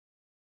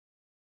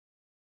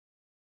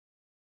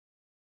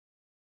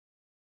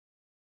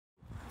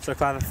So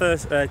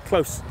Clive, a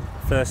close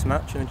first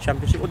match in the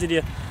Championship. What did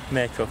you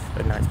make of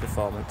the night's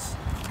performance?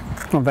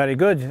 Well, very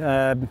good.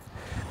 And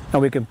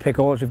we can pick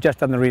holes. We've just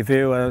done the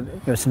review.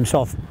 There's some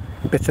soft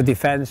bits of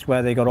defence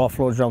where they got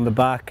offloads around the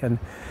back, and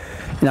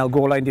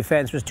goal line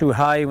defence was too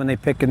high when they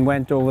pick and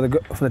went over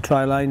for the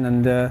try line.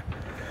 And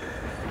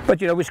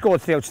but we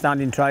scored 3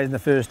 outstanding tries in the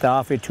first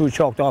half. We had 2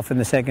 chalked off in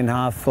the second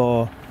half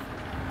for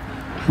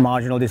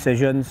marginal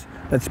decisions.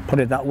 Let's put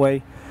it that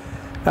way.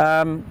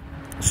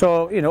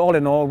 So all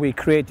in all, we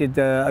created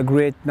a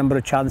great number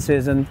of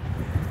chances, and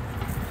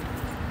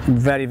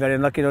very, very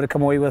unlucky to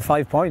come away with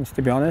 5 points,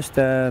 to be honest.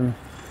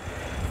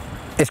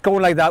 It's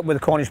going like that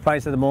with Cornish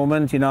Price at the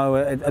moment.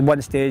 At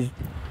one stage,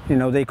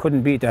 they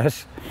couldn't beat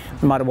us,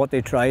 no matter what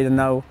they tried, and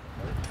now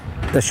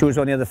the shoe's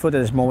on the other foot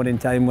at this moment in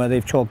time, where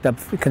they've chalked up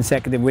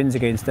consecutive wins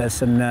against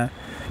us. And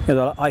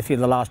I feel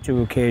the last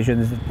 2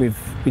 occasions that we've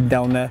been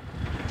down there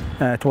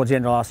towards the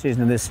end of last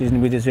season and this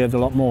season, we deserved a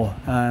lot more.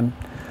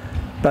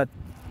 But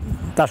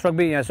that's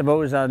rugby, I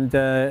suppose, and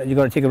you've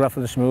got to take it rough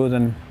with the smooth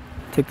and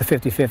take the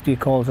 50-50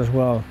 calls as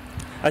well.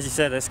 As you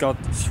said, they scored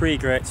 3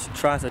 great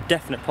tries, a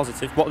definite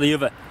positive. What are the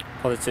other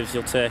positives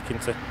you'll take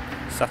into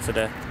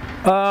Saturday?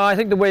 I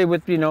think the way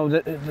with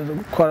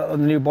the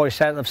new boys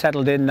have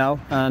settled in now,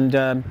 and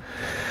the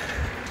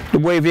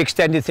way we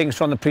extended things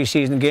from the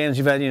pre-season games.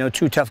 We've had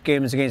 2 tough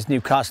games against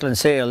Newcastle and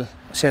Sale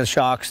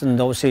Sharks, and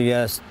obviously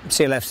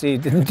Sale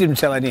FC didn't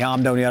tell any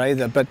harm down here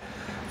either. But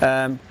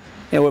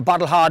we're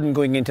battle hardened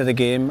going into the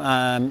game.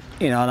 And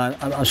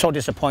I'm so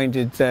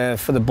disappointed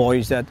for the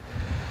boys that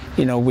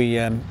we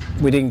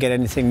didn't get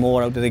anything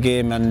more out of the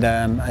game, and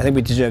I think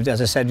we deserved,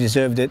 as I said,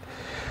 deserved it.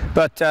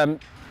 But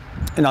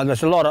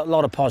there's a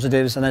lot of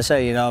positives, and I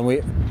say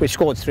we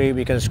scored 3,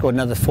 we could have scored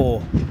another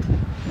 4.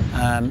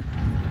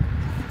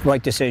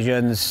 Right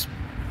decisions,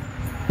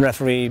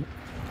 referee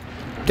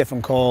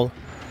different call,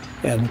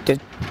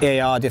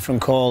 AR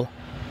different call.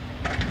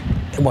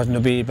 It wasn't to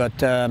be,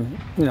 but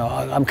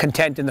I'm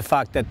content in the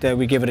fact that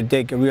we gave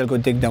it a real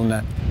good dig down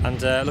there.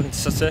 And looking to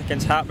Saturday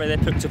against Hartbury, they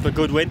picked up a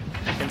good win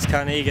against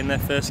Carnegie in their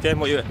first game.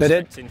 What are you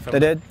expecting from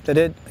them? They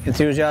did.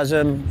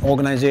 Enthusiasm,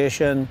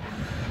 organisation,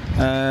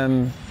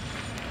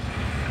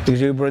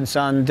 exuberance,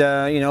 and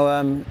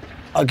a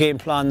game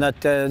plan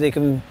that they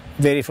can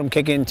vary from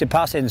kicking to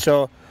passing.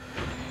 So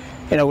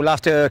we'll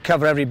have to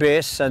cover every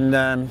base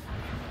and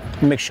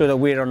make sure that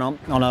we're on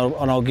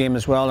our game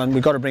as well, and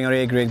we've got to bring our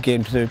A-grade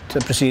game to the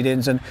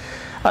proceedings and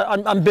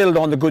build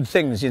on the good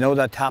things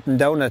that happened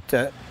down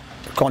at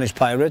Cornish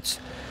Pirates,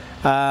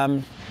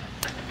 and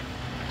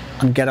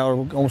get our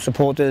own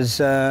supporters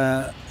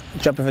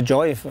jumping for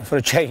joy for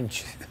a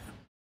change.